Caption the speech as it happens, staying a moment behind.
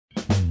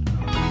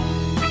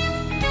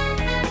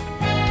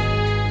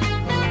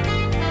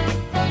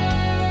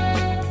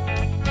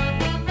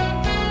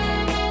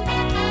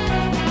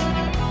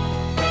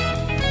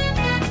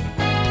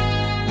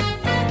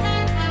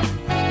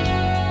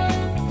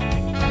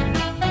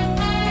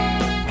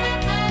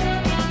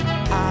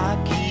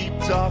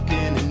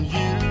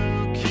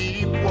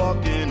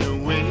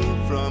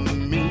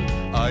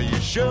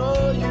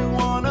sure you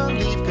wanna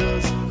leave,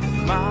 'cause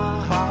my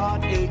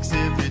heart aches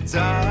every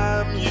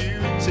time you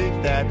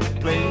take that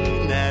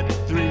plane at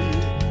 3.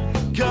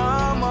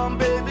 Come on,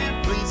 baby,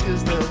 please,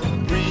 'cause the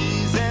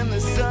breeze and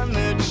the sun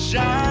that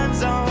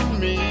shines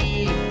on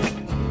me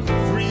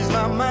frees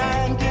my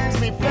mind, gives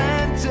me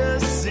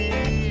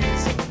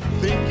fantasies,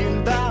 thinking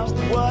about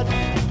what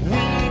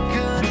we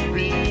could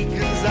be,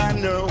 'cause I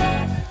know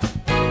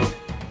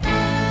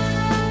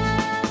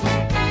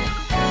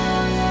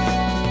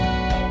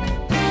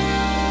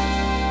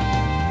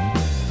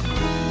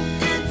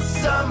it's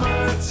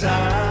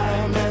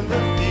summertime and the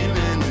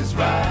feeling is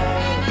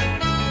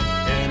right,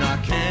 and I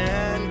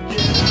can't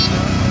get enough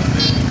of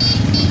it.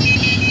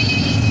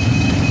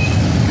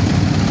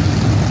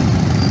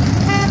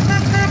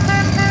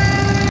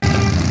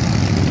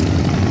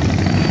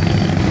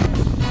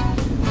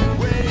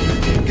 Where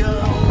you go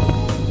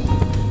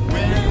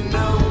when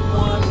no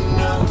one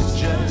knows,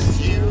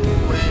 just you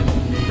and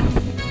me.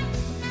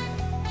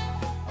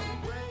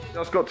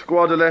 Just got to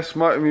Guadalest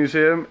Motor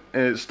Museum.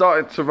 It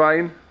started to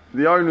rain.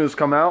 The owners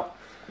come out.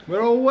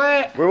 We're all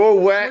wet. We're all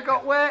wet. We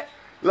got wet.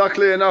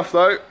 Luckily enough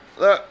though,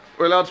 look,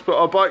 we're allowed to put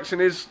our bikes in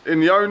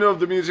the owner of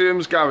the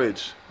museum's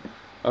garage.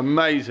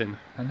 Amazing.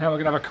 And now we're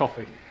going to have a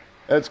coffee.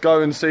 Let's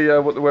go and see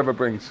what the weather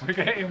brings. We're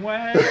getting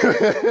wet.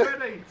 We're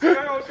ready. Go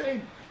on,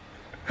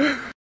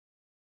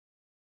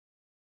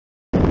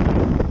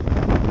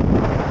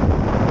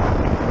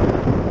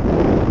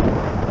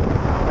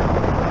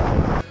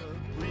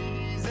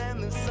 Breeze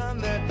and the sun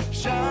that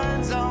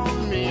shines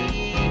on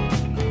me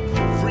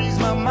frees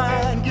my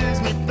mind, gives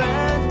me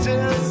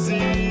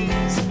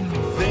fantasies,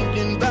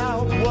 thinking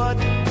about what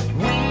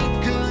we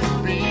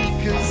could be,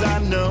 'cause I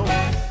know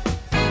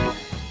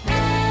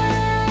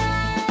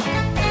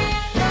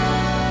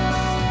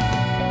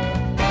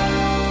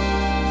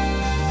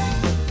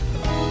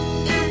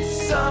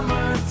it's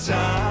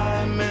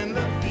summertime and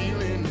the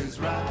feeling is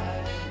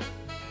right.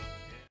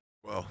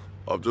 Well,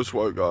 I've just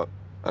woke up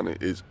and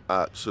it is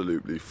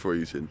absolutely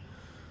freezing.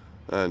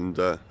 And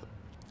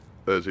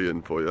there's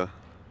Ian for you.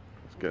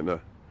 It's getting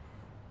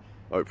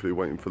hopefully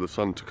waiting for the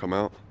sun to come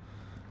out.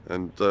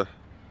 And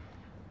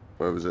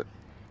where was it?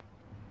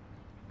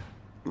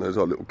 There's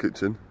our little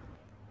kitchen.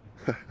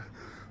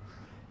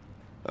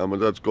 And my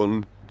dad's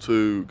gone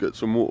to get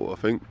some water, I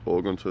think,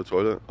 or gone to the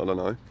toilet, I don't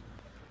know.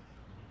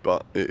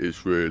 But it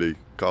is really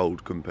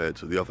cold compared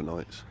to the other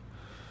nights.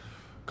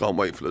 Can't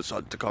wait for the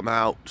sun to come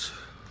out.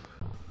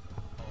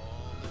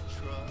 All the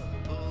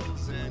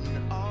troubles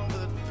and all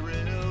the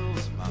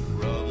thrills, my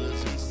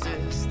brothers and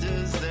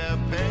sisters, they're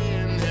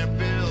paying their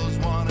bills.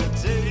 Wanna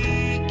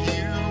take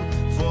you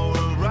for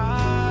a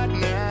ride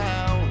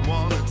now,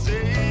 wanna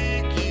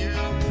take you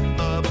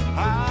up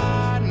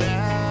high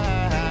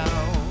now.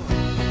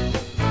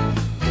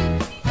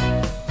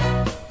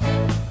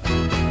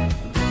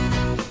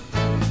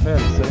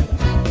 Fairly soon.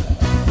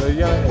 So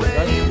yeah,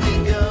 Where we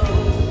go,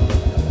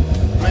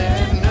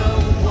 where no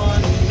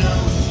one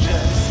knows,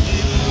 just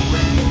you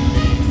and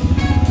me.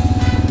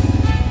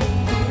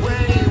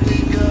 Where we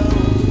go,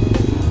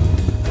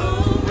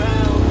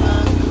 around the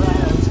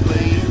clouds,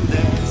 playing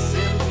their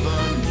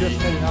symphony. just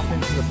heading up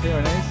into the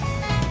Pyrenees.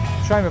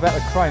 Shame about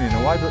the crane in a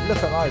way, but look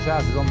at those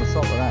houses on the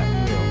top of that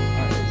hill.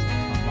 That is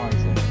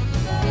amazing.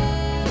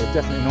 They're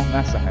definitely not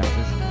NASA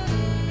houses.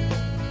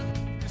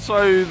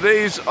 So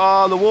these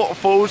are the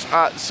waterfalls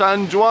at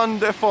San Juan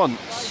de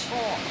Fonts.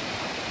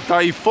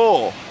 Day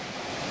 4.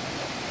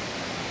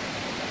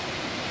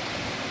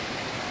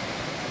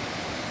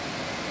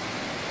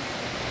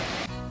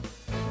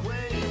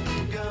 Where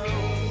we go,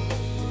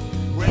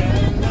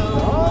 where no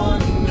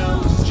one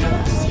knows,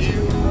 just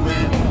you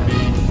and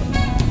me.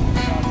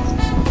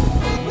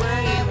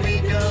 Where we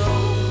go,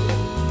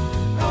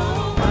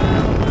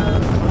 around the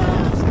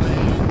clouds,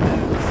 playing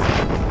their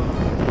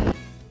symphony.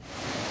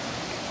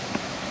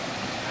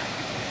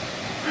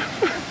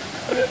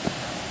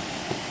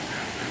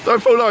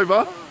 Don't fall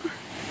over.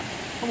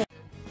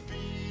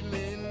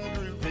 Feeling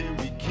groovy,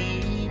 we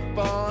keep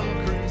on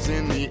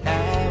cruising the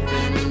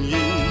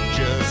avenue,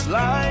 just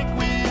like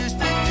we used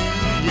to do,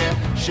 yeah.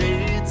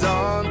 Shades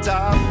on,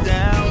 top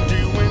down,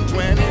 doing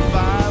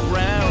 25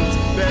 rounds,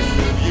 best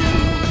of you.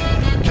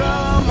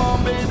 Come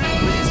on, baby,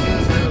 please,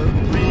 'cause the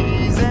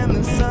breeze and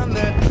the sun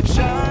that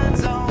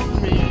shines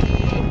on me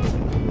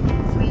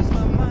frees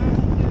my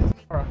mind.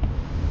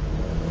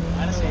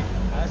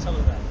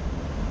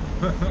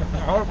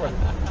 Ahora pues.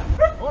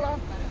 Hola.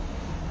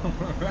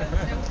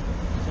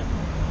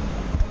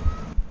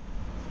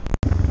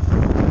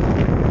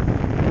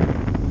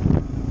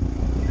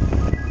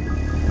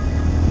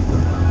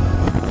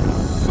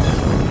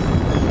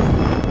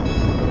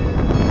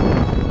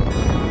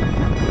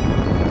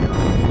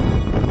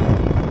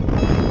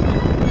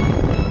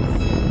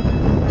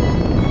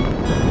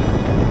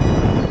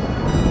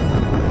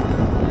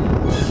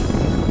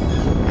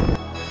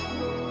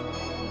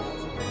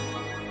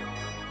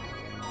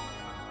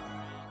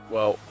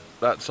 Well,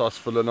 that's us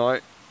for the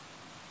night.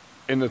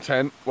 In the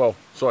tent. Well,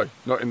 sorry,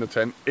 not in the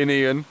tent. In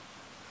Ian.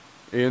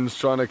 Ian's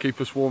trying to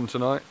keep us warm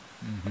tonight.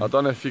 I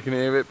don't know if you can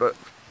hear it, but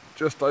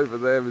just over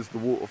there is the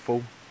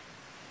waterfall.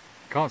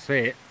 Can't see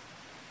it.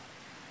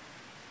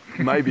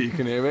 Maybe you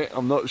can hear it,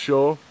 I'm not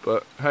sure,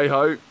 but hey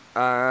ho,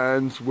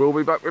 and we'll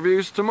be back with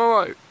you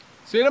tomorrow.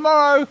 See you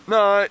tomorrow.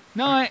 Night.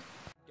 Night.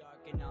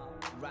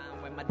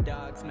 With my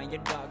dogs, man,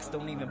 your dogs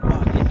don't even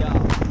bark at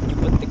all. You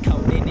put the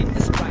codeine in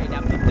the Sprite, I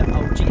put the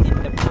OG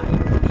in the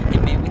pipe.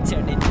 And man, we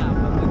turn it up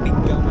when we be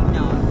going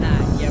all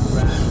night, yeah,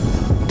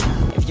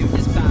 right. If you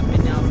just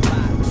popping off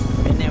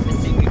vibes, and every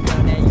single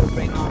girl that you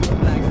bring on look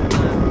like a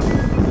mine.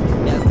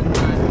 That's the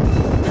mine.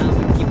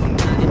 I'ma keep on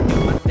trying to do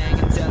my thing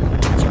and tell them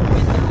that you're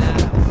in the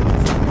lab.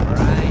 Fuck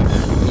right,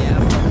 yeah,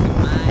 fucking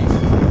mine.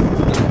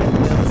 Got a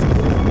little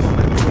spoon,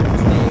 my crew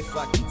stay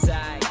fucking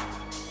tight.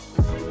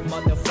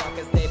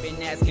 Motherfuckers, they been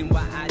asking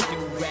why I do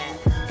rap.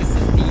 Cause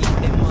it's the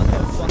only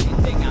motherfucking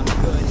thing I'm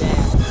good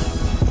at.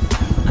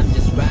 I'm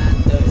just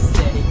riding through the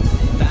city,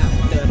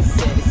 vibing through the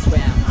city.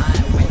 Swear I'm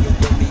high when you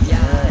with me, I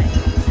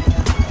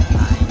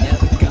ain't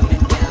never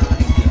coming down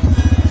again.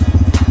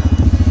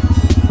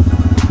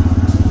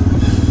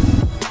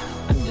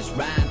 I'm just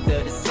riding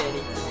through the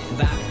city,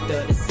 vibing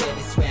through the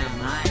city. Swear I'm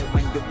high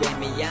when you with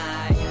me, I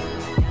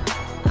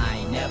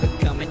ain't never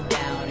coming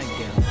down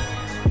again.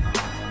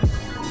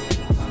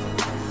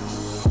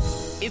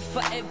 If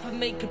I ever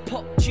make a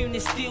pop tune,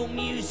 it's still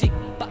music.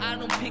 But I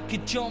don't pick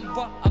a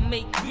genre, I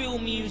make real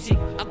music.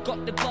 I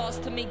got the bars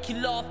to make you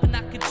laugh and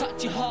I can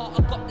touch your heart.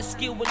 I got the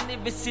skill and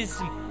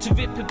lyricism to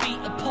rip a beat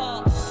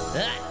apart.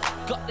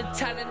 Got the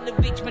talent to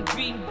reach my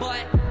dream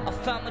boy. I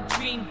found my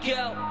dream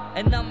girl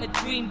and I'm a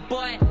dream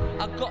boy.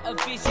 I got a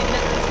vision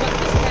that the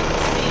rappers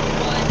haven't seen,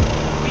 boy.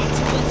 Beat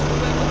to us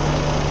forever,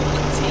 put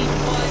my team,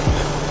 boy.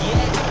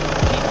 Yeah,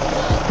 keep the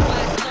bars why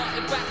I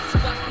started rap so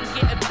I can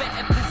get a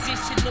better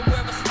position than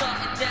where I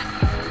started at.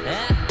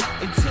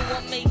 Until I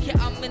make it,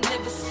 I'ma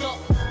never stop.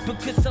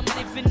 Because I'm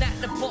living at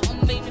the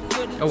bottom, aiming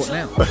for the top. Oh, what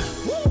now?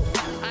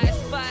 I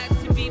aspire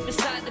to be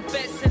beside the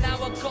best, and now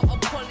I gotta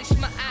polish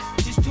my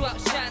act just to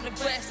outshine the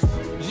rest.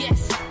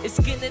 Yes, it's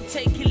gonna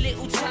take a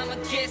little time, I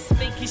guess,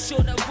 making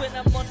sure that when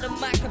I'm on the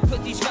mic, I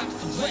put these raps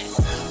to rest.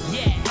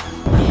 Yeah.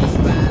 I'm just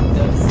riding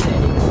through the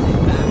city,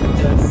 vibing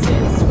through the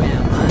city. Swear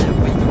I'm high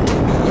when you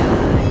with me, I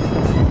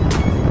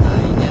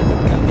ain't never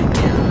coming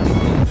down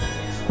again.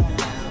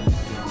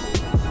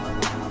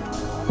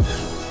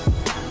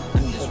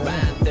 I'm just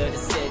riding through the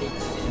city,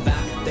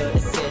 vibing through the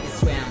city.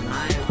 Swear I'm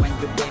high when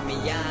you with me,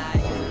 I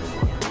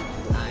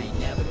ain't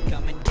never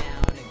coming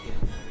down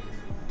again.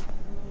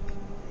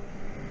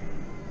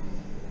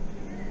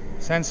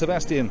 San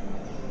Sebastian,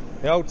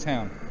 the old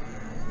town.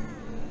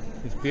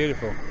 It's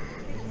beautiful.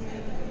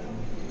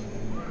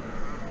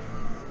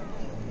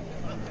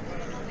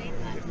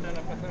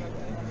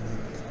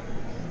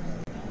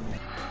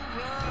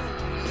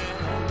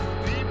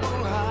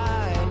 People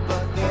hide,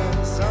 but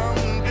there's some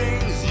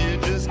things you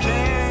just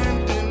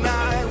can't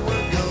deny.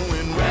 We're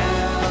going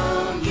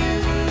round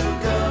you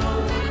go,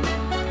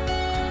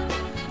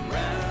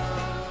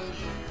 round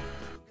you.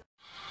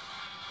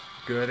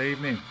 Good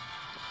evening.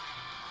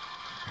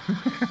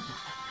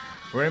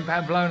 We're in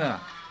Pamplona.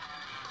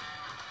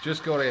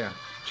 Just got here,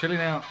 chilling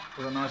out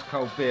with a nice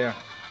cold beer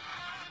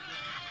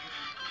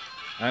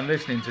and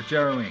listening to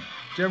Jeremy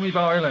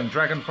Boylan,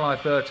 Dragonfly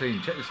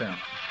 13. Check this out.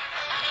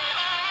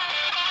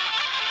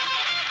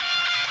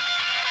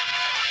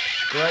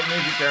 Great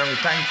music, Jeremy.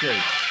 Thank you.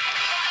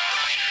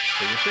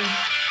 See you soon.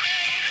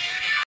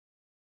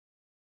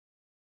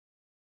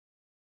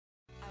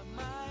 I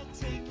might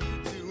take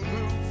you to a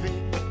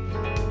movie.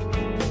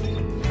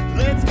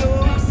 Let's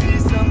go see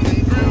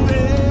something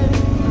groovy.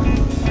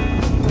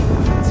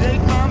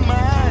 Take my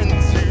mind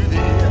to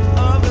the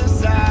other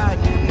side.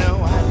 You know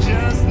I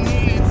just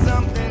need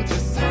something to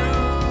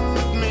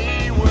soothe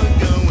me. We're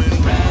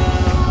going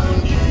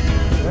round you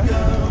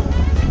go.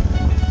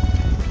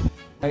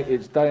 Hey,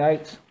 it's day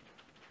 8.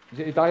 Is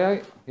it day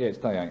 8? Yeah, it's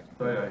day 8.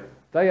 Day 8.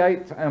 Day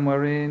 8, and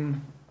we're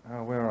in.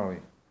 Where are we?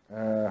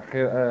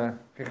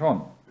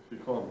 Gijón.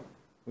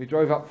 We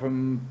drove up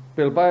from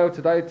Bilbao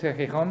today to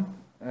Gijón,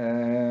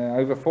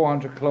 over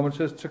 400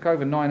 kilometres. Took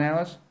over 9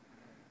 hours,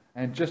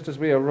 and just as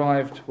we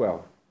arrived,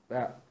 well,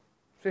 about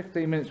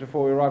 15 minutes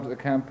before we arrived at the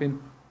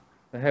camping,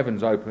 the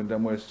heavens opened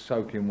and we're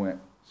soaking wet.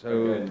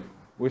 So Again.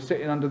 we're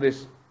sitting under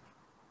this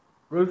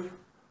roof.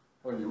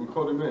 Oh, you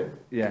recording me?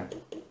 Yeah,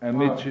 and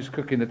Wow. Mitch is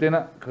cooking the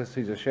dinner because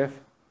he's a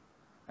chef,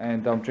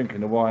 and I'm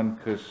drinking the wine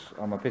because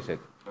I'm a pisshead.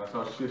 That's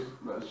how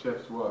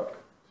chefs work.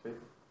 See?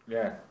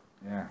 Yeah,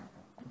 yeah.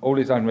 All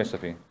his own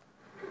recipe.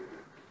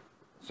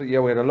 So yeah,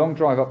 we had a long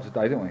drive up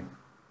today, didn't we?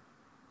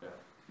 Yeah,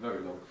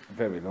 very long.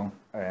 Very long.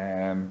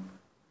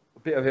 A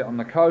bit of it on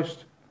the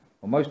coast,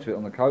 or most of it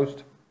on the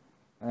coast,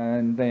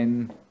 and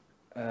then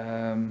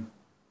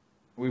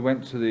we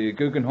went to the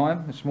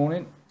Guggenheim this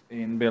morning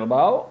in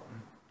Bilbao,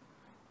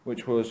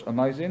 which was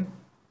amazing.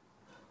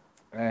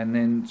 And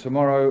then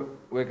tomorrow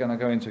we're going to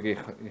go into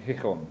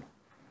Gijón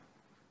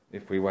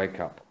if we wake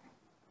up.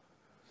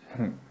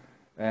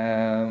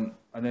 And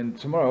then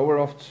tomorrow we're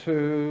off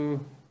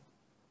to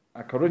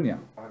A Coruña,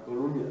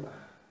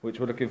 which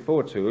we're looking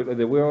forward to.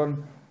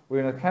 We're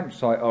in a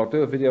campsite. I'll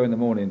do a video in the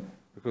morning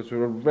because we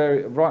were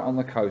right on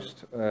the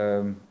coast.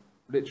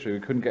 Literally, we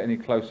couldn't get any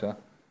closer.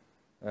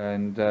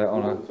 And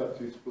it's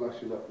actually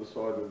splashing up the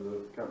side of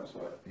the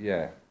campsite.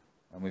 Yeah,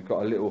 and we've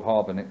got a little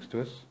harbour next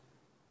to us,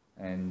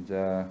 and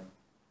a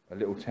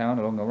little town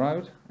along the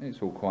road.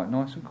 It's all quite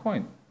nice and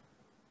quaint.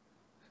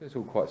 So it's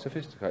all quite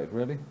sophisticated,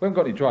 really. We haven't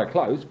got any dry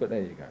clothes, but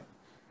there you go.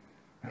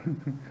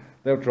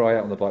 They'll dry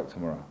out on the bike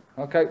tomorrow.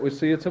 Okay, we'll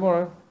see you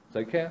tomorrow.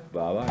 Take care.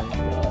 Bye bye.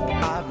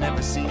 I've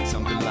never seen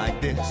something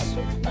like this.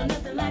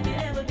 Nothing like it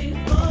ever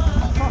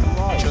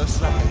before.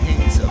 Just like the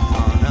hands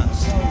upon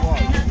us.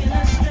 Knocking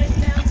us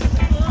straight down to the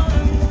floor.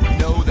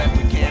 Know that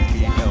we can't be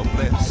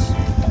helpless. Or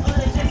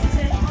they just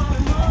take more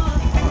and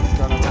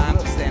more. Time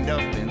to stand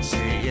up and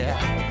say yeah.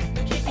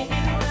 Kicking you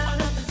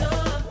out of the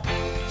door.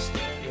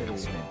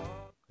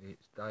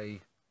 It's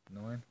day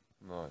 9.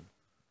 9.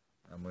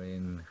 And we're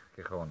in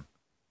Gijón.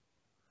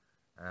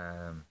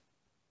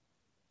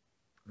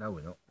 No,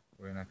 we're not.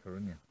 We're in A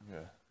Coruña.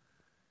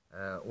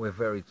 Yeah. We're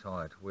very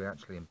tired. We're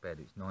actually in bed.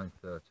 It's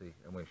 9:30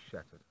 and we're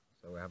shattered.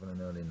 So we're having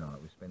an early night.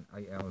 We spent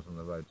 8 hours on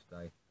the road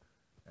today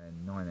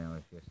and 9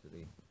 hours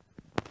yesterday.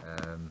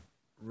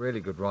 Really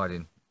good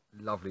riding.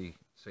 Lovely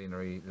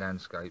scenery,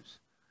 landscapes.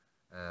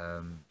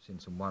 Seen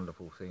some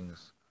wonderful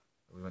things.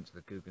 We went to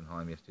the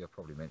Guggenheim yesterday. I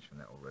probably mentioned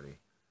that already,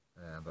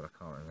 but I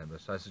can't remember.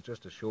 So this is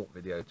just a short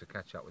video to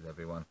catch up with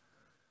everyone.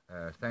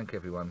 Thank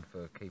everyone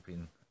for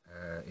keeping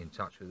in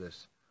touch with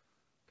us.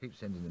 Keep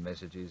sending the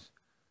messages,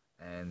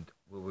 and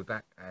we'll be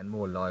back and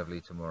more lively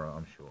tomorrow,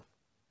 I'm sure.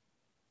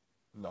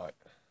 Night.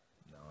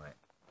 Night.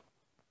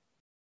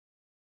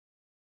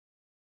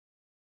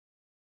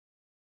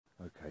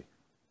 Okay,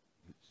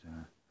 it's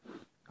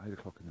 8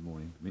 o'clock in the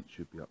morning. Mitch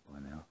should be up by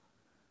now,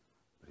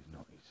 but he's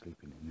not. He's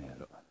sleeping in there,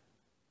 look.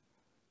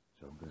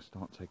 So I'm going to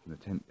start taking the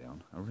tent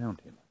down around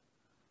him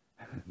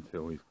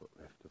until he's got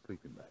left a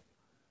sleeping bag.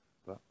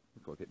 But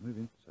we've got to get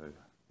moving, so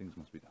things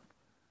must be done.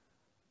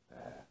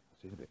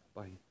 See you in a bit.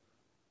 Bye.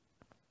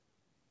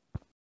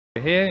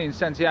 We're here in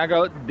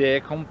Santiago de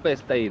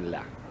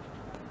Compostela.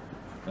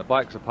 The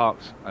bikes are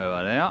parked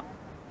over there,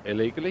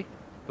 illegally,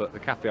 but the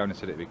cafe owner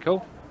said it'd be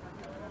cool.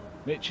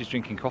 Mitch is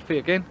drinking coffee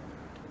again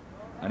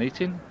and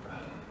eating,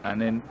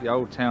 and then the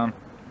old town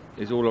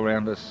is all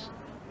around us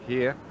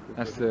here.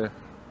 That's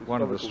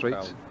one of the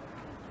streets. Town.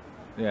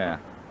 Yeah,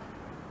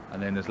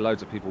 and then there's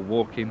loads of people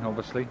walking,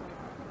 obviously,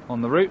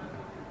 on the route.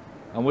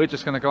 And we're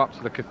just going to go up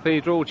to the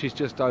cathedral, which is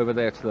just over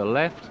there to the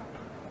left,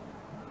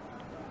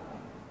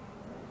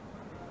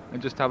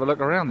 and just have a look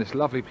around this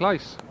lovely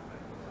place.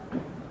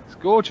 It's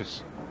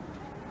gorgeous.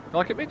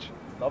 Like it, Mitch?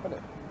 Loving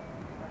it.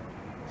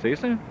 See you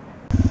soon.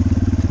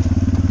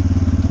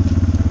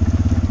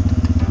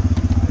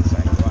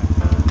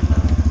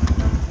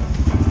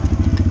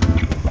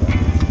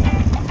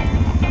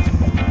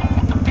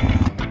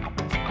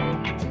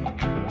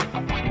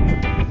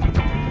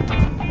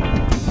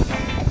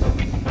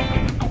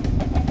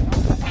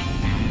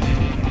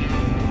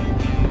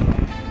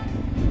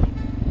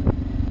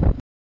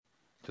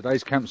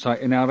 Today's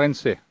campsite in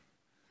Ourense.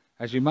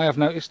 As you may have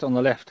noticed on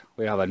the left,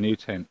 we have a new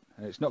tent.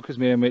 And it's not because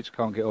me and Mitch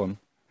can't get on.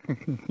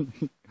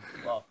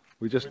 Well,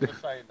 we're just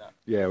saying that.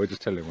 Yeah, we're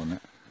just telling everyone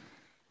that.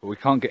 But we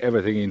can't get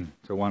everything in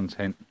to one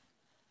tent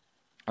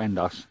and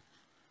us.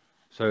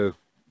 So,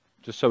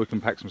 just so we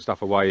can pack some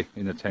stuff away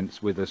in the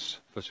tents with us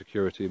for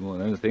security more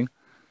than anything,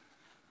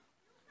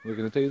 we're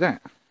going to do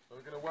that. So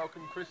we're going to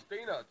welcome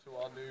Christina to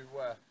our new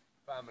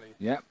family.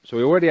 Yeah, so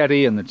we already had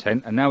Ian the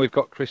tent, and now we've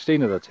got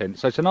Christina the tent.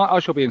 So tonight I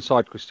shall be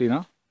inside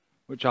Christina,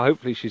 which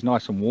hopefully she's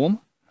nice and warm,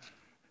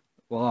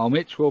 while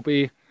Mitch will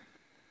be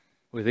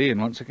with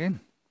Ian once again.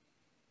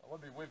 I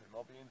won't be with him,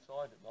 I'll be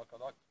inside him like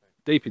I like to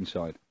be. Deep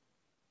inside.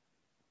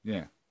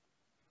 Yeah.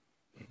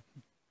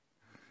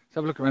 Let's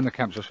have a look around the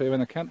camp. I'll show you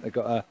around the camp. They've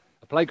got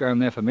a playground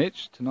there for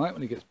Mitch tonight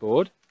when he gets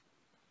bored.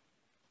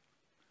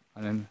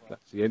 And then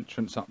that's the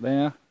entrance up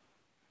there.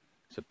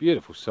 It's a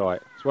beautiful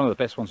site. It's one of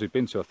the best ones we've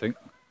been to, I think.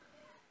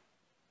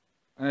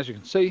 And as you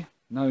can see,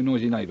 no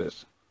noisy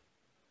neighbours.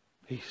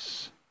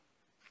 Peace.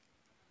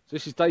 So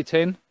this is day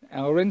 10,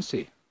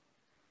 Ourense.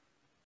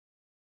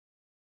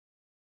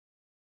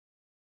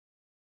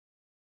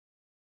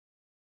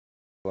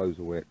 Clothes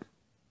are wet.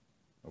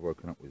 I've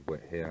woken up with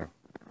wet hair.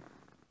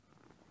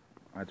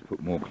 I had to put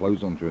more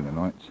clothes on during the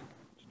night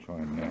to try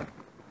and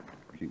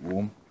keep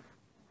warm.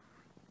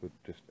 But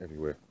just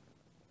everywhere.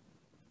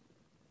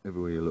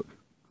 Everywhere you look.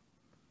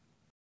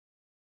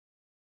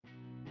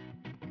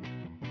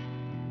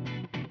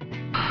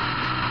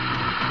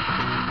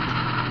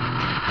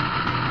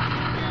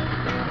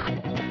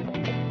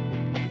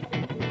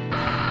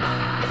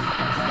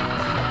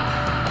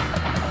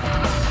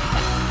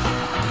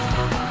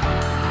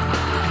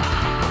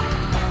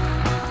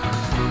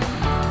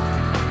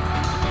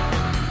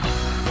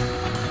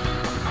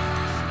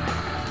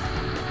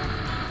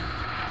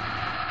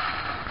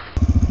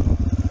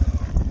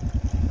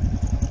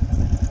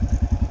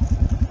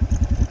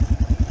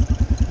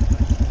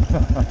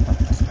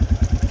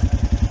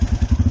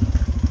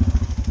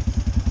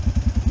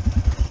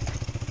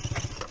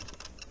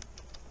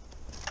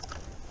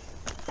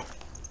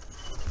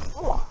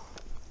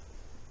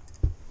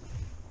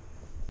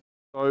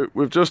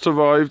 we've just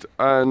arrived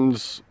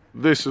and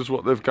this is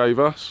what they've gave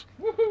us.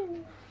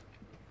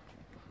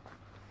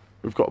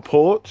 We've got a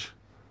porch.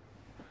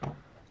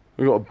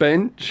 We've got a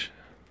bench.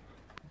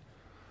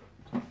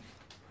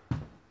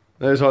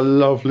 There's our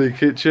lovely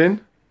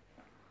kitchen.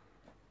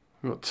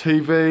 We've got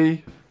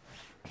TV.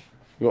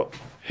 We've got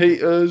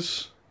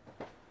heaters.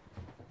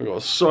 We've got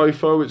a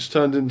sofa which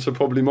turned into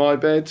probably my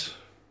bed.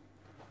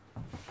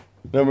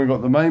 Then we've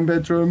got the main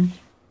bedroom,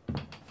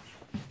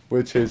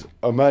 which is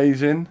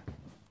amazing.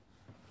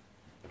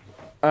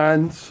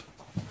 And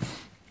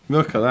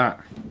look at that.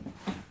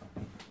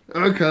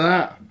 Look at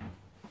that.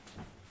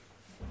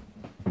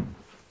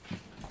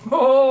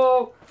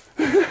 Oh!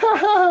 And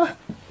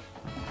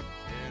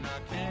I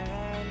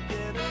can't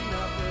get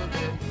enough of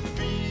it.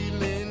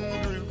 Feeling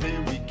groovy,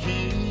 we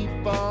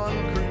keep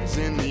on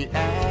cruising the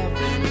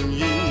avenue,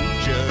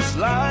 just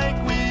like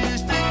we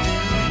used to do.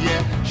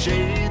 Yeah,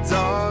 shades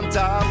on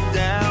top,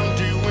 down,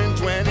 doing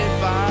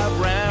 25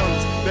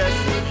 rounds.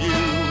 Best of you.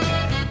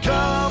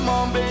 Come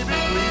on, baby,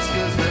 please,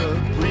 'cause the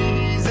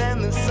breeze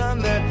and the sun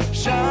that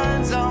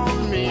shines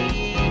on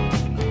me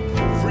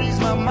frees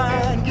my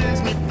mind,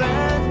 gives me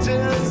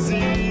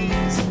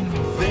fantasies,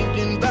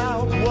 thinking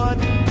about what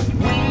we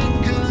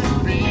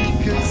could be,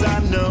 'cause I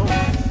know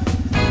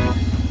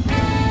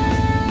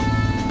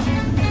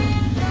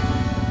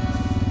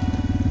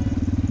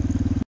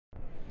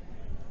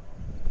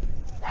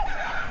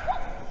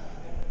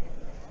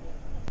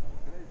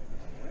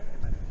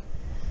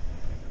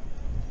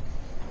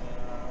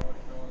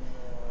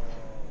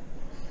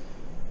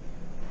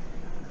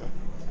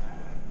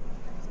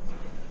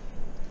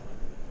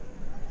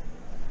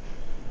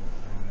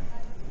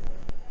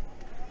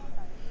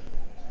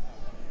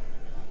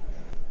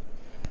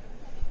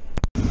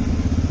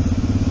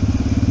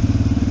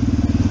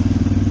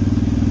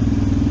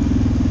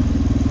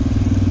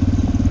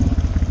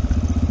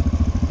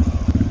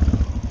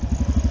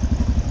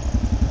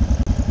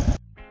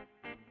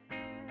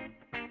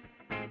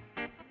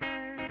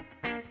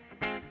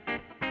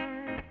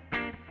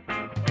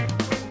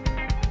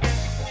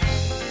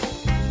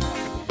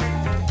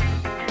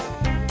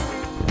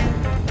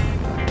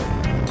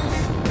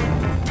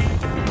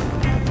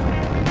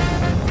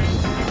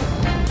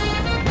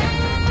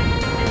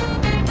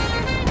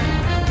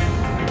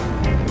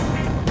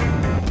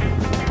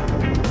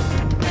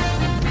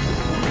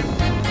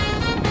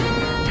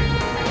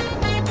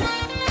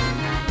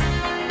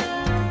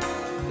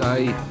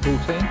Day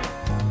 14,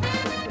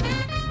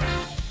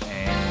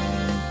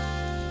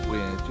 and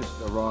we're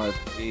just arrived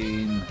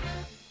in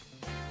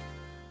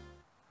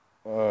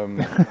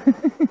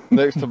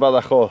next to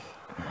Badajoz,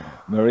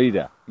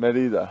 Merida.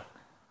 Merida.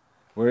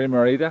 We're in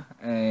Merida,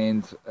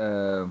 and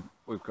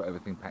we've got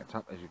everything packed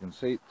up, as you can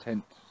see.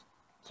 Tent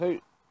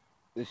 2,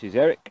 this is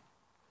Eric,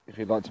 if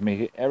you'd like to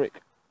meet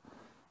Eric,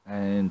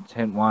 and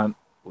tent 1,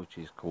 which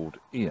is called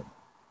Ian.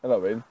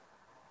 Hello, Ian.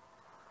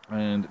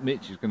 And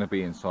Mitch is going to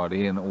be inside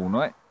Ian all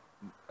night,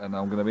 and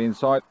I'm going to be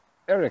inside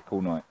Eric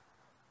all night.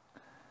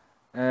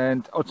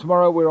 And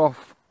tomorrow we're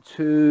off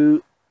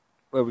to,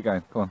 where are we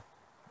going? Come on.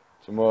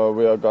 Tomorrow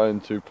we are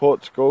going to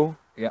Portugal.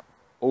 Yep.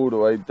 All the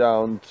way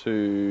down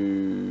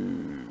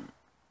to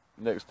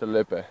next to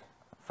Lippe.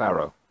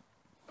 Faro.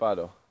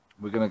 Faro.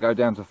 We're going to go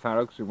down to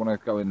Faro because we want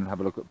to go in and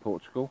have a look at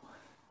Portugal,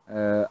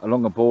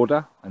 along the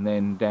border, and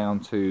then down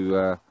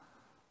to,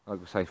 like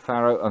I say,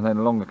 Faro, and then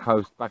along the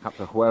coast back up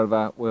to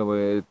Huelva, where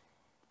we're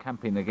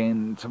camping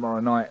again tomorrow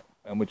night,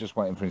 and we're just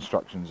waiting for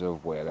instructions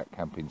of where that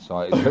camping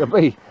site is going to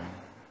be.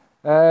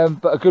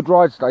 But a good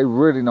ride today,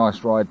 really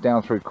nice ride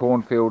down through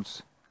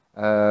cornfields,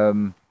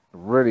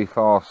 really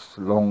fast,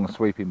 long,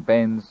 sweeping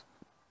bends.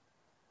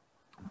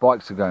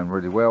 Bikes are going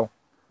really well,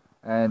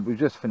 and we've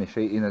just finished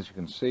eating, as you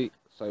can see,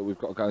 so we've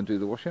got to go and do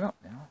the washing up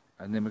now,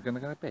 and then we're going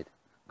to go to bed,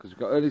 because we've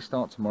got early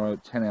start tomorrow,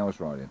 10 hours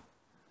riding.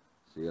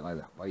 See you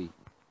later, bye.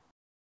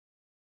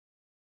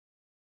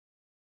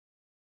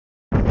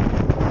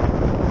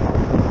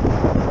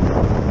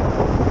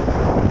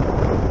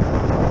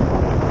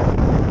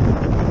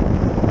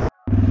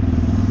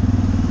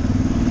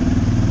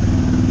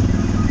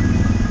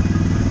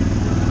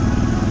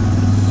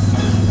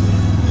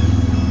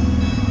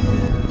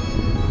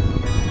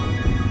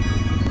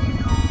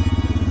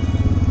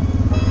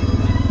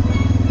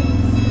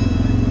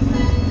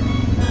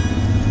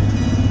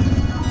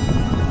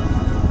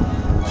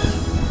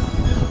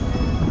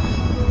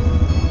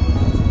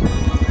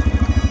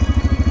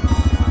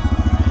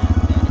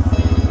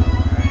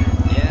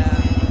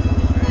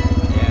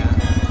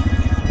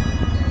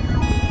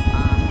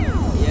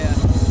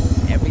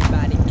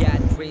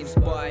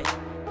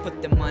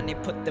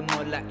 Put the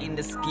mullah in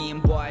the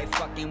scheme, boy.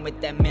 Fucking with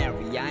that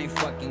Mary, I ain't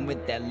fucking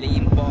with that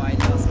lean, boy.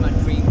 Lost my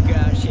dream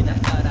girl, shit, I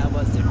thought I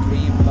was a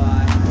dream,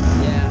 boy.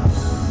 Yeah,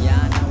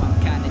 I know I'm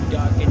kinda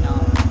dark and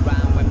all.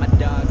 Rhyme with my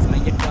dogs,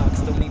 man, your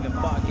dogs don't even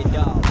bark at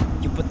all.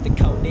 You put the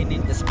codeine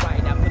in the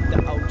Sprite, I put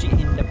the OG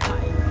in the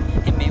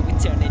pipe. And man, we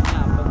turn it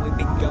up, and we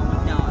be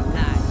going all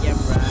night, yeah,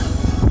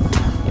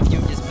 bruh. If you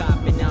just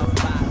popping off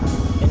pop,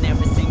 then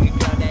every single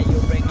girl that you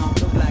bring home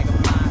look like a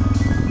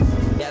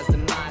model. That's the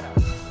motto.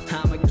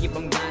 I'ma keep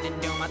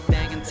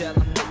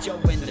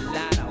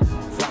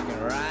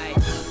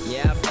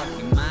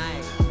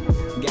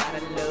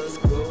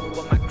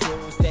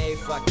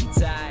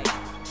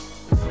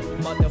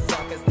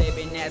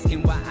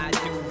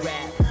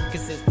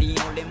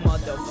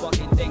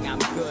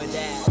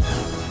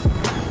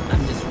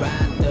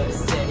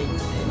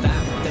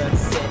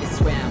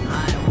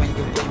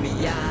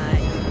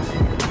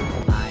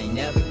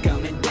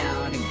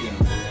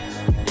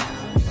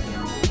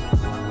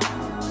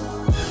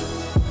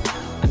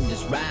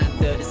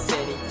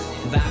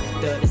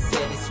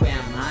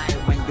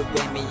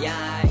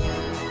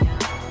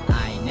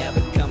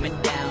never coming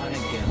down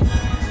again.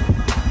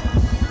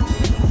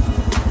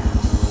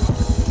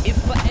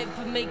 If I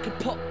ever make a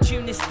pop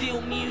tune, it's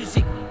still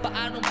music. But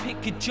I don't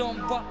pick a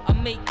genre, I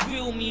make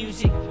real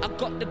music. I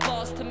got the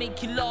bars to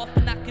make you laugh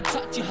and I can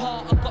touch your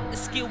heart. I got the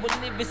skill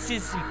and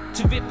lyricism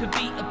to rip a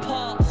beat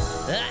apart.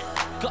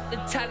 Got the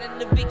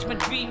talent to reach my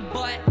dream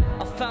boy.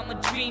 I found my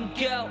dream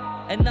girl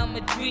and I'm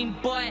a dream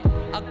boy.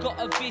 I got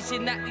a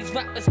vision that these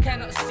rappers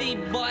cannot see,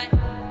 boy.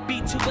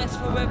 B2S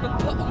forever,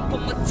 put on for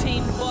my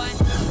team, boy.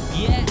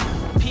 Yeah,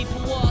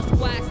 people ask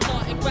why I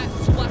started rap,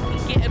 so I can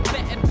get a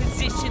better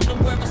position than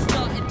where I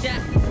started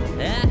at.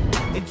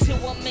 Until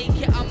I make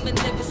it, I'ma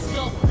never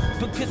stop,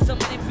 because I'm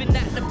living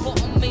at the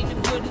bottom,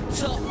 aiming for the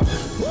top. Woo!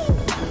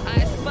 I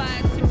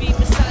aspire to be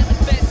beside the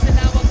best, and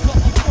now I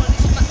gotta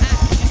polish my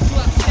act just to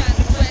outshine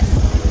the rest.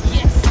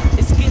 Yes,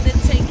 it's gonna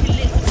take a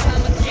little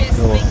time, I guess,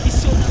 making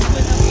sure that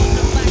when I'm on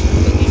the mic, I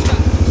put these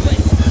rappers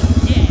rest.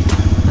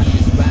 Yeah, I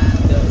just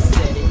rhyme through the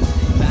city,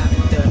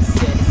 vibing through the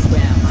city,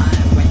 swear I'm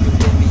high when you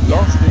with me.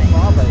 Lost in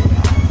Marbella.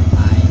 I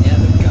ain't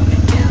never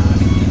coming down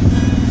again.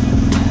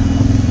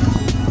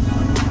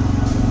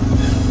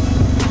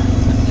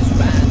 I'm just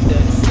riding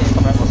through the city,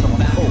 Come out with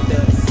someone vibing cool.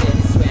 through the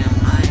city, swear I'm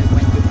high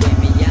when you with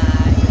me. I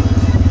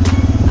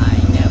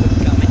ain't never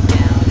coming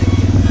down again. I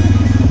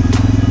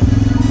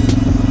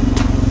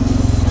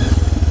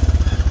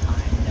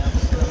ain't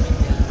never coming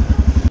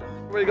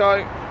down. Here we go.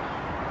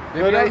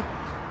 Here we Ready? go.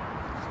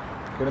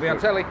 Gonna be on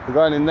telly. We're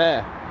going in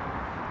there.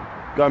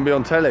 Go and be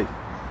on telly.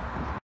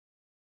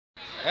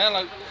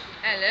 Hello.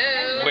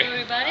 Hello, Wait.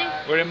 everybody.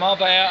 We're in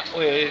Marbella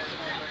with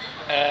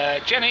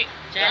Jenny,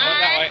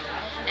 that way,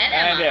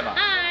 and Emma.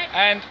 Hi.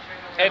 And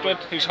Edward,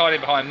 who's hiding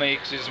behind me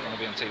because he doesn't want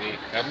to be on TV.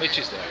 Mitch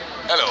is there.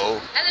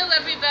 Hello. Hello,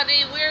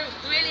 everybody. We're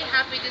really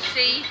happy to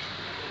see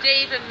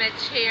Dave and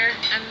Mitch here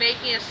and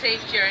making a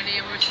safe journey,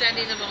 and we're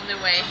sending them on their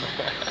way.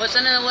 We're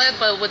sending away,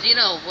 but with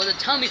with a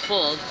tummy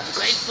full,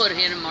 great food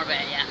here in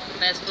Marbella.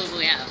 Best food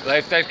we have.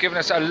 They've given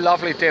us a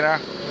lovely dinner,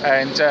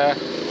 and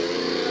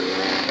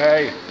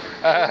hey.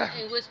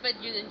 And we expect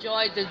you to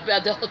enjoy the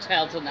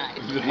hotel tonight.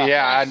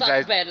 Yeah, and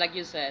Soft bed, like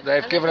you said.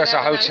 they've given us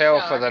a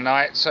hotel for the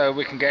night so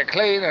we can get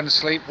clean and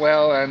sleep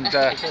well, and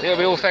it'll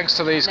be all thanks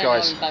to these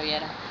guys.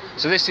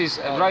 So this is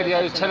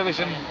radio,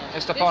 television,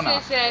 Estepona.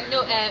 This is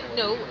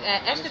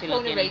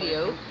Estepona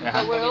Radio,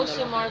 but we're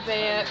also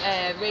Marbella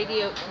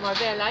Radio,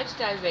 Marbella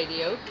Lifestyle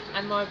Radio,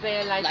 and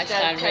Marbella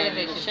Lifestyle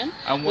Television.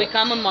 And we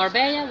come in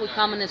Marbella, we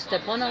come in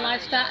Estepona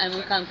Lifestyle, and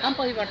we come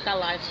Campo Libertad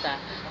Lifestyle.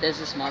 This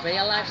is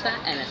Marbella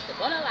Lifestyle and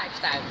Estepona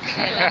Lifestyle.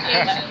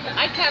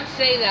 I can't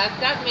say that.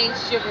 That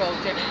means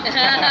Gibraltar.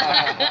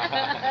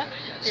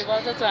 It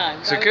was the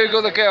time. So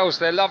Google the girls,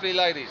 they're lovely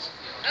ladies.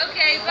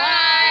 Okay,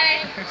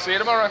 bye. See you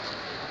tomorrow.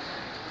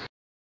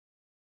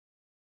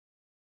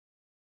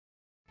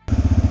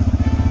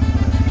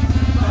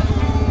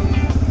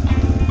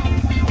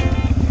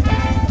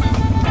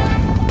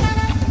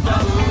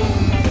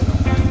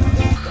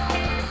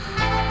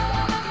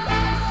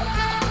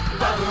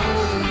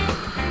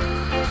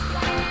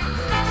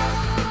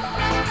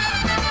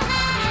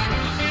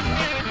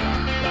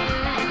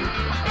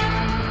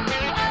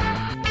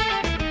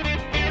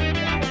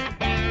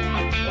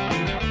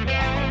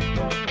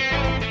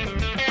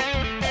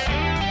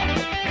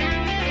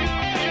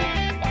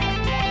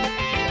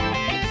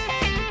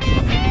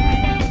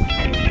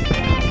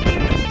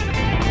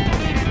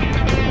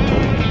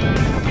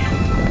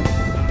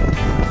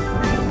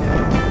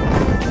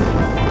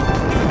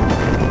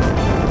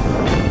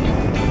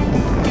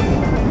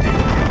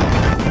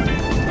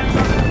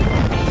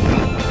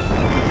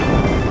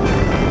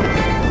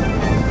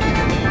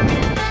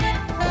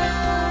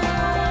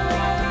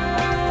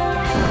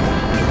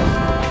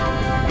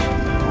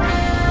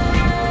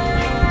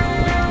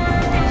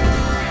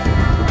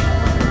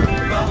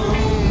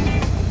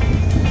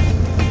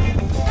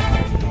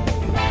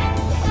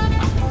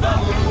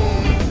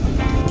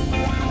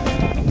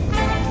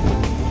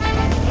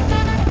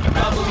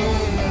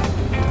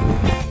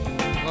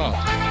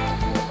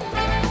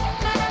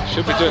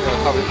 Should be doing it in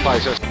a public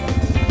place.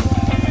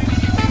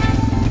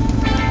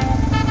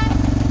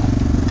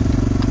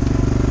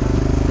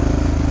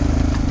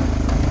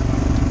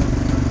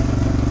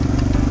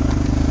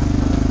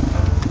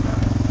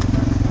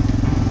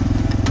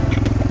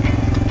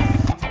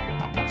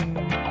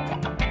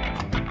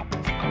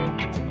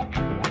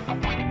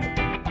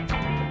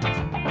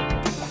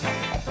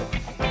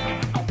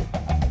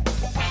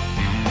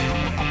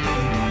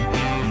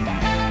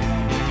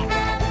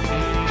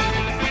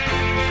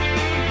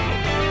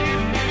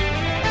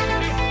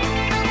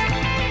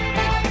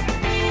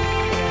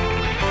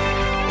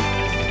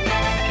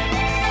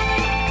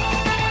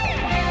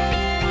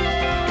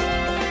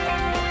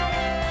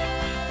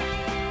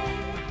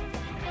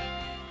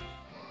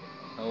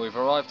 We've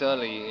arrived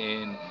early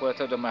in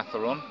Puerto de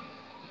Mazaron,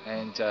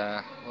 and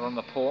we're on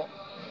the port,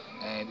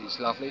 and it's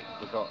lovely.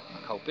 We've got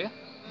a cold beer.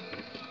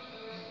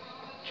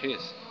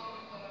 Cheers.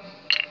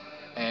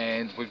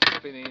 And we've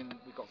just been in,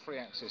 we've got free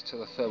access to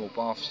the thermal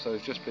baths, so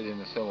we've just been in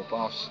the thermal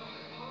baths,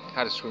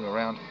 had a swim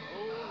around.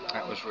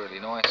 That was really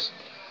nice.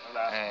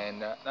 And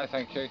no,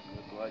 thank you.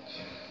 Good watch.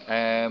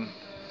 A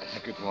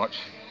good watch.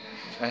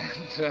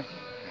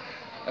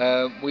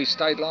 And we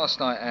stayed last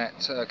night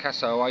at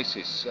Casa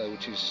Oasis,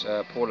 which is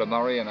Paula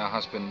Murray and her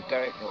husband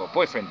Derek, or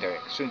boyfriend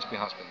Derek, soon to be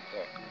husband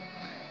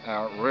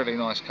Derek. Really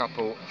nice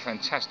couple,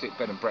 fantastic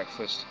bed and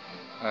breakfast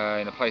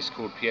in a place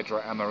called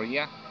Piedra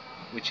Amarilla,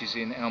 which is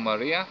in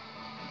Almeria.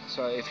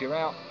 So if you're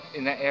out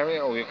in that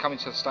area, or you're coming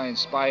to stay in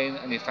Spain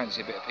and you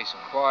fancy a bit of peace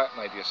and quiet,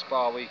 maybe a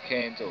spa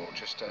weekend or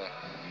just a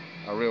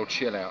real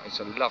chill out, it's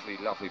a lovely,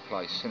 lovely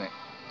place, isn't it?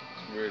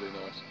 It's really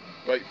nice.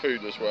 Great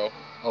food as well.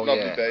 Oh,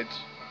 lovely yeah. beds.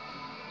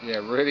 Yeah,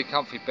 really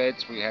comfy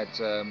beds. We had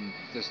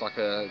there's like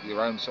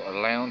your own sort of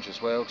lounge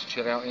as well to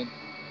chill out in,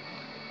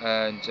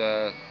 and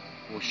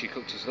well, she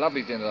cooked us a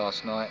lovely dinner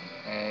last night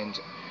and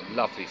a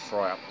lovely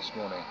fry up this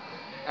morning,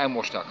 and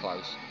washed our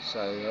clothes.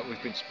 So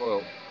we've been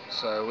spoiled.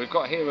 So we've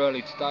got here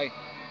early today,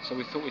 so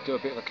we thought we'd do a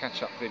bit of a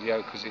catch-up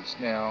video because it's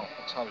now,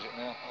 what time is it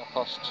now?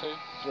 2:30?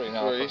 3?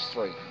 No,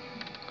 3:30.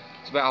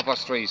 It's about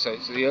 3:30, so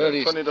it's the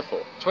earliest. 20 to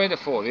 4. 20 to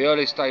 4, the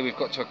earliest day we've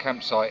got to a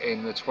campsite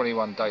in the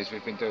 21 days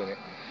we've been doing it.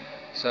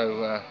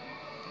 So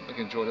we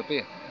can enjoy the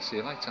beer. See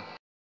you later.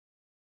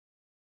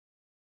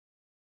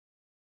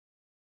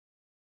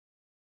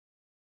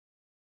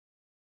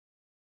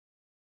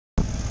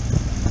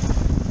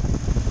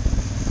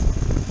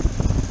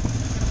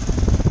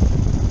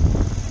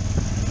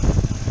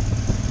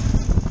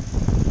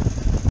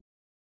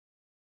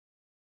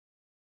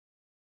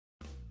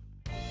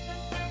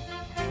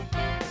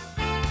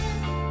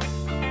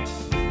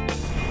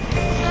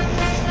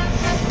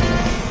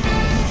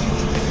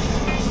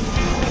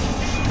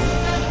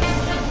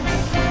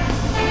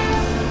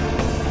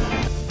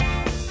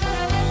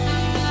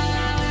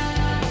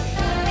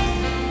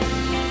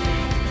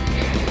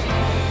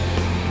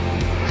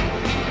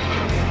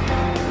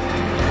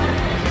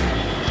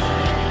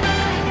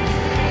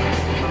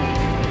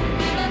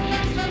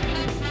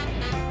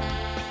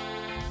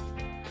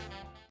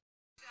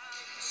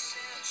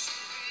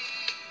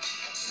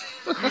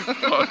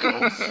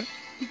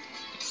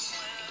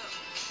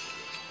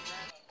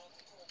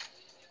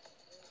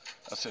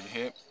 I said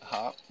hip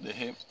hop, the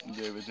hip,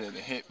 there was the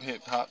hip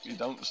hip hop. You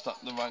don't stop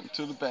the rock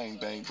to the bang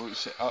bang. Booty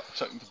set up,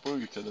 chuck the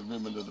booty to the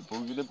rhythm of the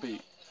boogie the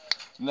beat.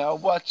 Now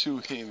what you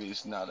hear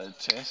is not a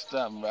test.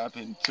 I'm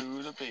rapping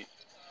to the beat.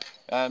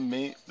 And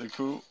me, the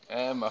crew,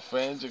 and my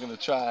friends are gonna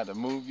try to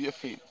move your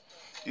feet.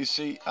 You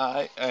see,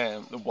 I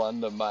am the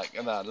one, the mic,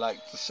 and I'd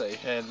like to say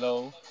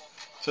hello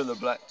to the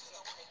black.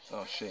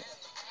 Oh shit.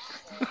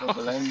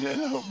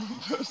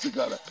 First I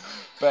gotta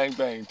bang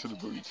bang to the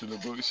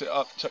booty, sit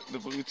up, chuck the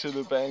booty to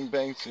the bang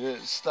bang,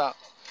 stop,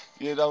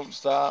 you don't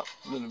stop,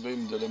 then the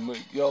rhythm to the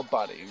move, your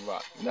body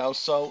rock. Now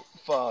so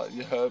far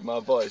you heard my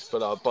voice,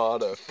 but I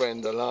brought a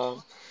friend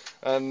along,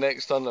 and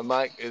next on the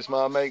mic is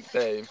my mate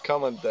Dave.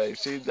 Come on Dave,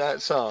 see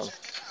that song?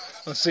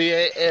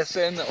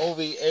 CASNOVAN,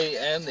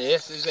 the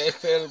S is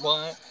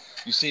FLY.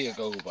 You see I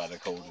go by the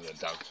code of the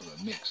doctor,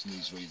 the mix, and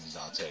these reasons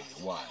I'll tell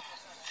you why.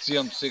 See,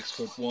 I'm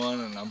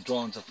 6'1" and I'm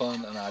drawn to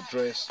fun and I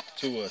dress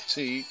to a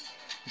T.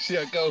 You see,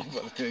 I go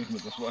by the name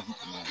of the one.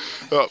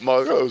 Up my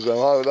rose, I'm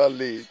out of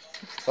lead.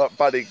 Up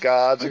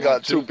bodyguards, I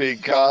got two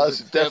big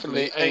cars. It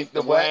definitely ain't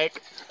the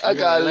whack. I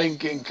got a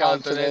Lincoln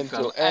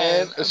Continental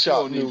and a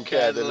sharp new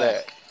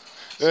Cadillac.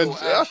 And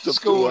after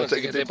school, I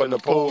take a dip in the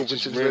pool, which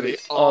is really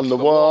on the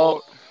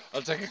wall.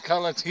 I'll take a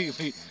color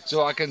TV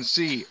so I can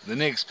see the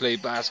Knicks play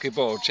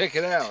basketball. Check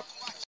it out.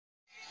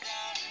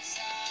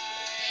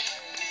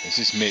 This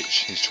is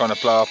Mitch. He's trying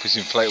to blow up his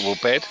inflatable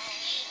bed.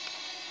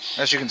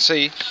 As you can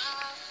see,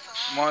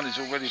 mine is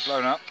already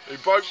blown up. He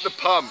broke the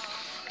pump.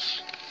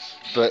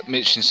 But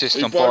Mitch insists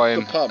He on broke buying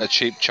the pump. a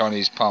cheap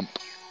Chinese pump.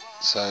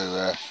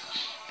 So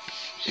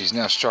he's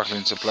now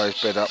struggling to blow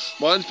his bed up.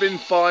 Mine's been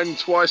fine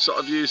twice that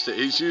I've used it.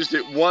 He's used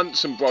it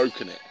once and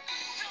broken it.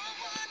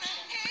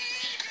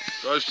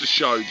 Goes to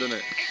show, doesn't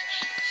it?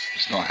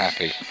 He's not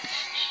happy.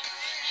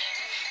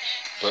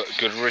 But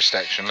good wrist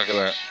action, look at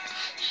that.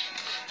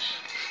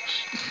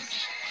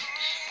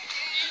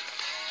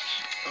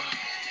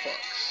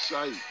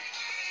 Sake.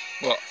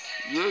 What?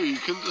 You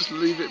couldn't just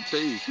leave it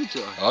be, could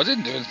you? I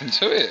didn't do anything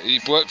to it.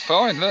 It worked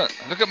fine.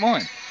 Look at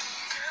mine.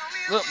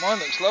 Look, mine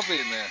looks lovely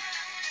in there,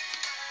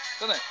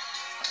 doesn't it?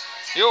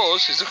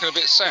 Yours is looking a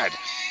bit sad,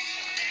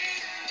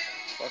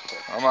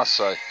 I must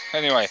say.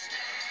 Anyway,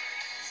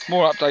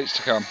 more updates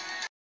to come.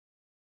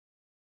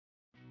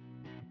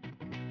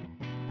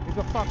 He's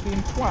a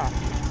fucking twat.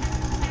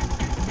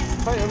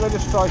 Take a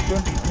registration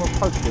and we'll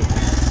post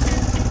it.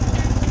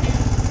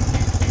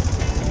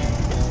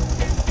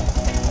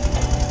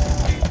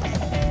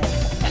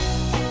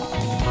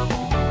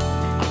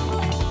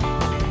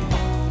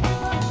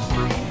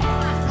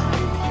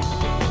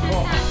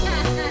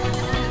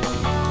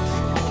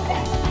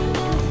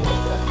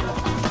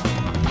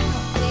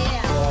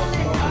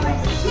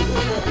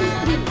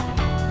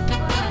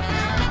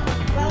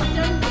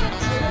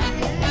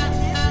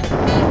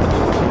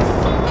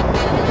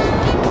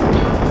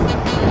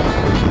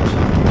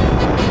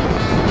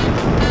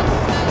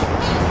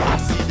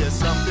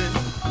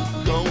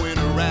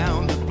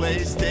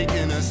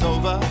 taking us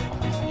over.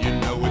 You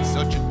know it's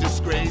such a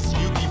disgrace.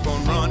 You keep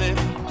on running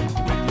with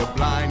your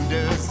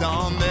blinders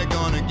on. They're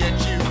gonna get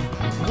you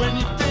when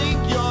you think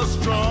you're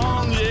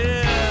strong,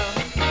 yeah.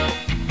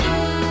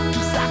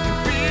 'Cause I can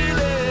feel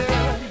it,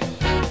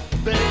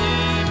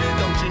 baby.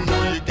 Don't you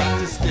know you got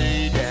to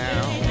stay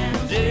down?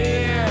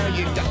 Yeah,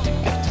 you got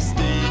to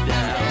stay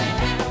down.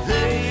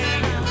 Hey,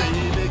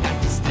 baby, got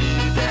to stay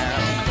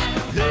down.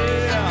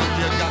 Yeah,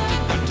 you got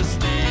to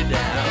stay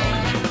down.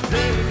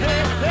 Hey,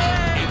 hey,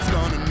 hey. It's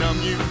gonna numb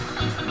you,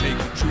 make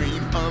you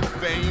dream of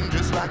fame,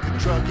 just like a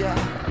drug, yeah.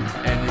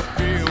 And you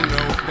feel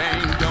no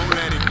pain, don't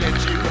let it get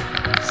you.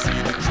 See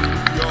the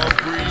truth, you're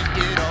free,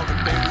 it all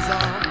depends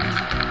on you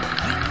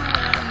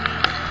and me.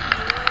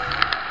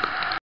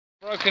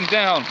 Broken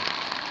down.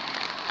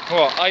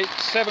 What,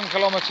 7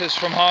 kilometres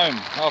from home.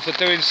 After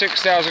doing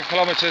 6,000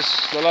 kilometres,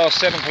 the last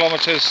 7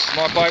 kilometres,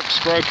 my bike's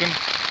broken.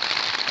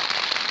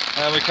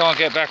 And we can't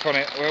get back on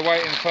it. We're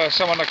waiting for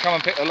someone to come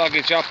and pick the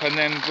luggage up, and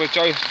then we'll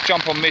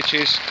jump on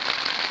Mitch's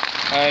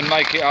and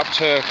make it up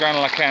to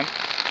Mulhacen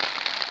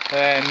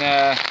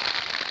and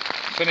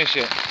finish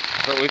it.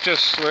 But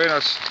we're in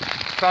a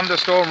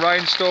thunderstorm,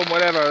 rainstorm,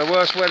 whatever, the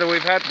worst weather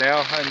we've had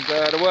now, and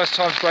the worst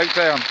time to break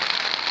down.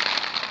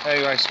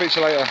 Anyway, speak to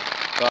you later.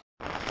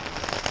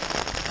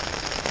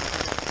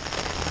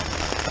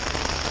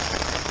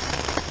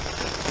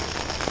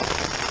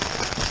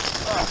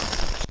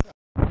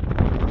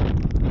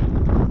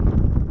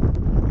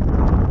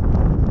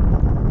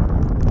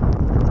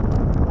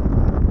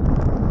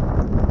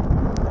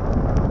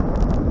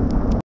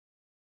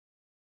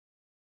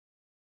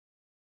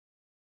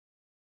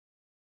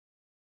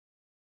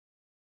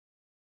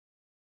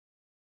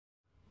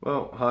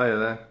 Well, hiya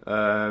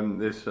there.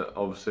 This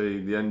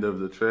obviously the end of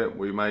the trip.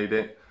 We made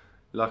it.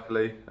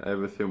 Luckily,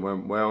 everything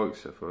went well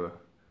except for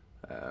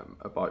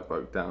a bike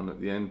broke down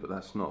at the end, but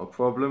that's not a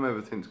problem.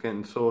 Everything's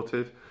getting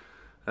sorted.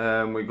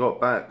 We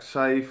got back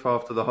safe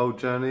after the whole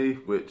journey,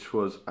 which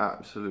was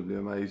absolutely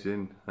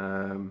amazing.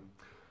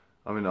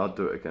 I mean, I'd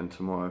do it again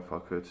tomorrow if I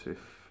could.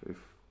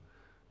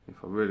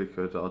 If I really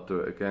could, I'd do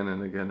it again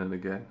and again and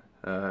again.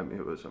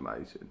 It was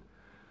amazing.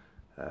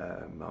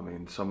 I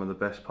mean, some of the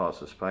best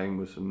parts of Spain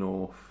was the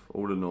north.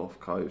 All the north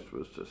coast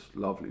was just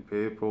lovely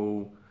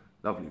people,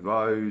 lovely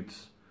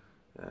roads.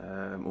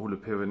 All the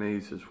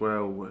Pyrenees as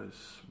well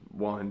was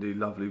windy,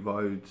 lovely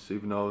roads.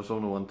 Even though I was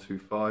on a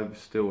 125,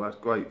 still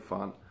had great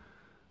fun.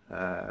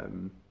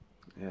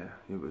 Yeah,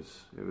 it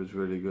was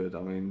really good.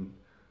 I mean,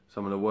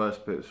 some of the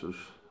worst bits was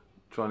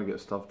trying to get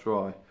stuff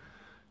dry.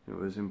 It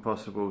was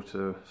impossible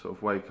to sort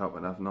of wake up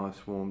and have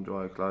nice warm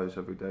dry clothes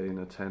every day in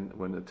a tent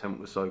when the tent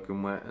was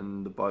soaking wet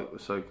and the bike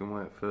was soaking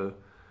wet for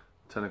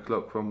 10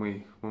 o'clock when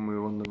we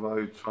were on the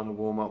road trying to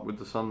warm up with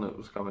the sun that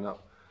was coming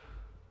up.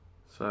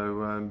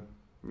 So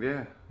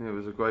yeah, it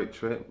was a great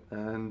trip,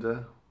 and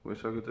wish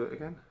I could do it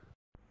again.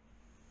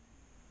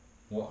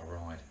 What a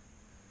ride.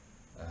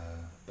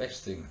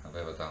 Best thing I've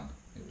ever done.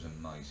 It was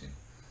amazing.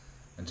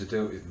 And to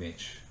do it with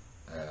Mitch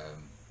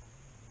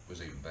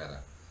was even better.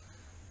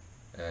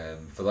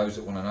 For those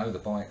that want to know the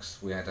bikes,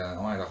 I had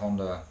a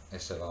Honda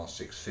SLR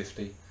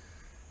 650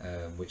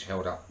 which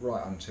held up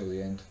right until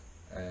the end,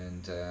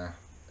 and it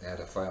had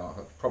a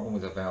problem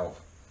with a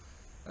valve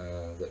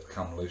that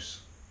come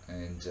loose,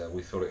 and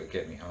we thought it would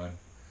get me home,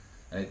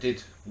 and it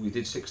did. We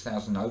did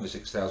over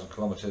 6,000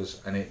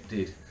 kilometres, and it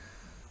did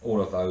all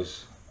of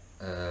those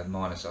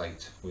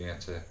 -8. We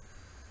had to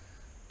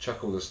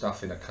chuck all the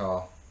stuff in a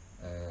car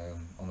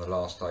on the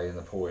last day in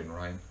the pouring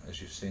rain, as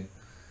you've seen,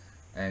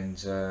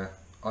 and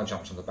I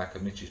jumped on the back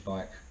of Mitch's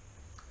bike,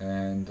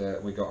 and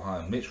we got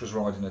home. Mitch was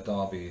riding a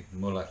Derbi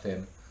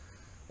Mulhacen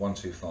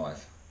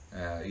 125,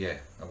 yeah,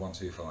 a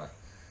 125,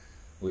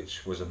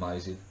 which was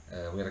amazing.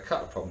 We had a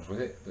couple of problems with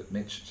it, but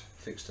Mitch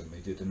fixed them. He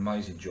did an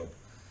amazing job.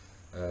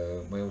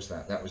 Where was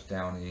that? That was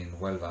down in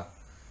Huelva,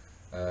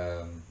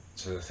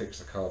 to fix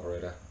the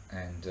carburetor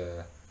and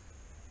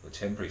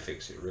temporary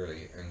fix it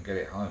really, and get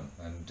it home.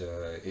 And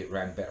it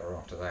ran better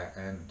after that,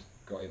 and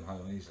got him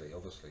home easily,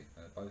 obviously,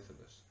 both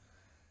of us.